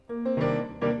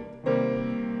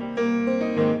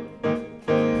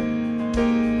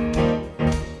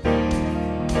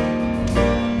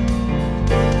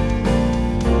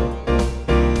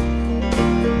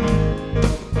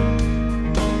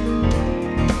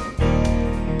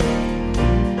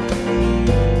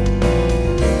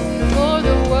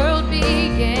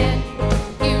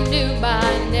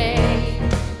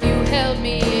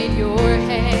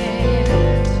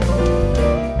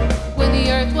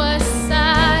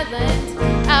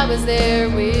was there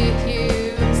with you,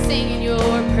 singing your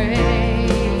praise.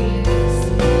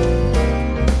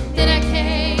 Then I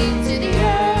came to the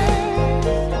earth,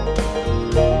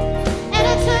 and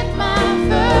I took my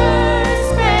first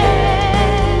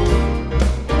breath.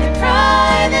 And the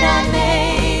cry that I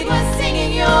made was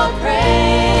singing your praise.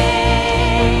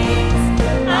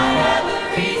 I have a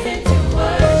reason to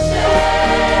worship.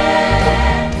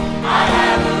 I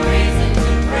have a reason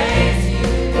to praise you.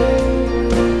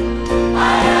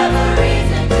 I have a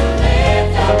reason to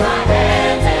lift up my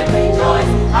hands and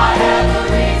rejoice. I have a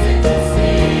reason to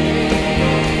sing.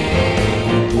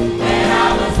 When I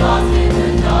was lost in the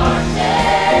darkness,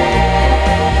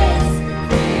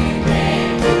 you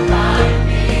came to find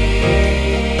me.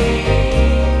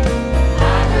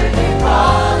 I heard you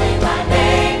calling my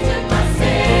name, took my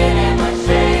sin and my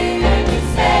shame, and you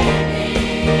saved me.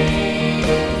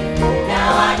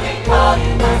 Now I can call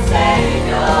you my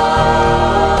Savior.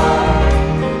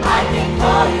 I can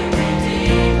call you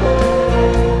Redeemer.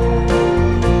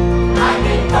 I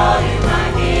can call you my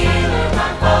healer, my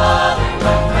Father,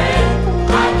 my friend.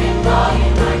 I can call you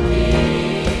my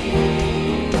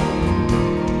King.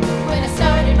 When I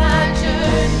started my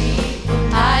journey,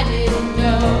 I didn't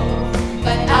know,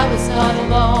 but I was not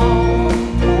alone.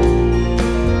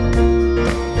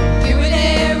 You were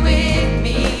there with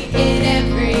me in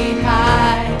every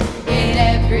high, in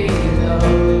every low.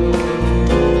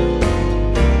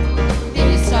 Then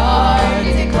you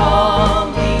started to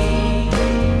call me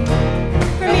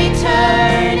from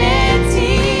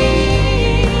eternity.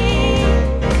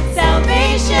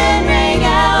 Salvation rang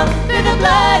out through the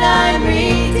blood I'm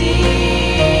redeemed.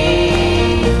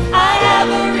 I have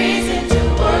a reason to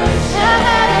worship. I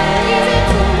have a reason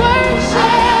to worship. I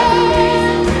have a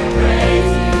reason to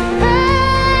praise you.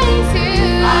 Praise you.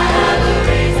 I have a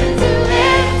reason to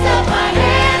lift up my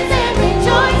hands and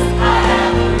rejoice. I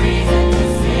have a reason to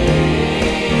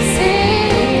sing.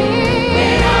 Sing.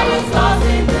 When I was lost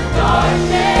in the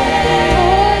darkness,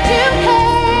 you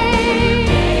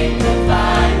came to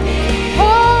find me.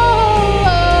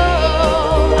 Oh,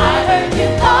 I heard you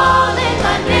calling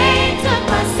my name, took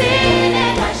my sin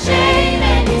and my shame,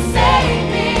 and you saved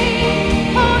me.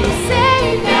 Oh, you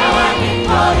saved me. Now I can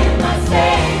call you my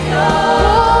Savior.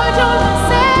 Lord, you're my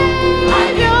Savior. I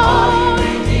can call you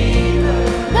Redeemer.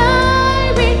 My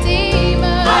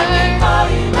Redeemer. I can call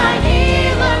you my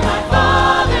healer, my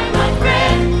Father, my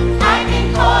friend. I can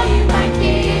call you my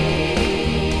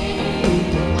King.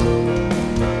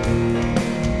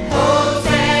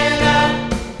 Hosanna,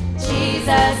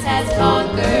 Jesus has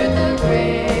conquered the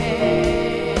grave.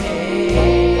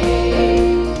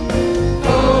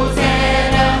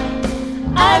 Hosanna,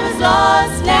 I was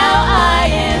lost, now I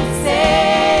am saved.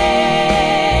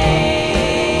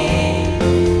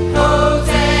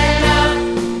 Hosanna,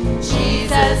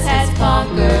 Jesus has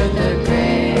conquered the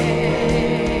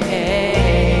grave.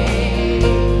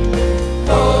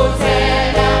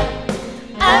 Hosanna,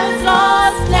 I was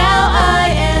lost, now I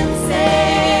am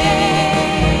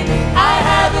saved. I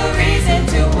have a reason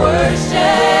to worship.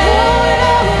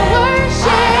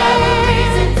 I have a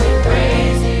reason to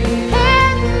praise you.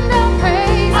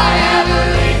 I have a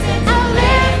reason to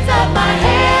lift up my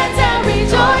hands and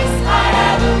rejoice. I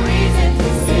have a reason to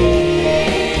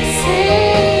sing.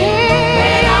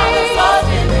 When I was lost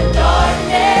in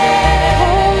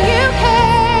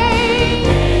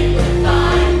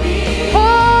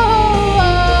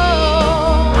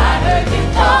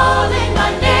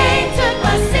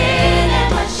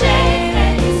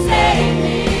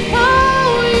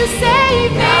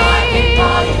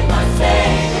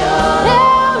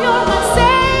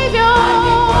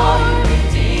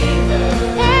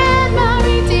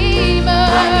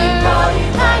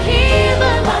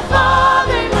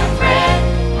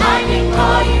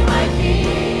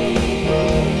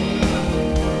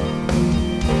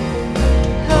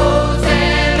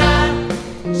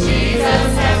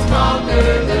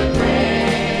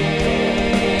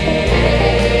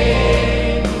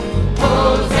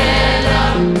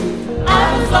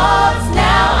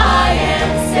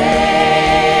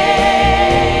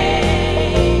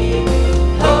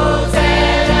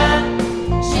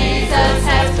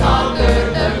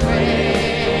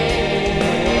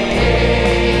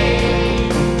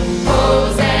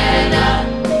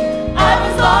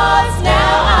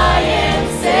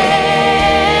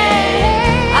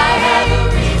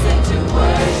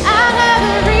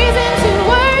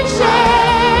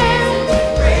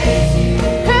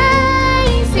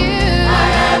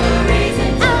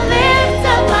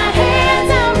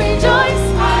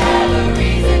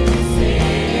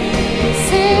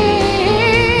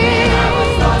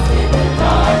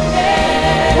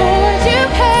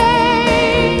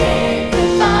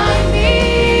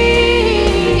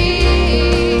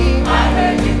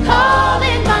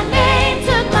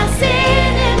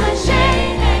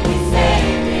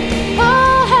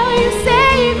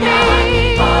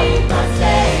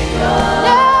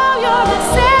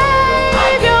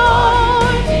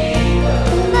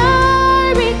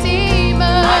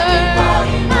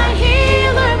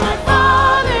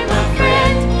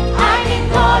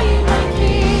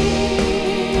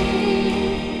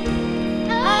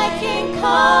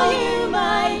call you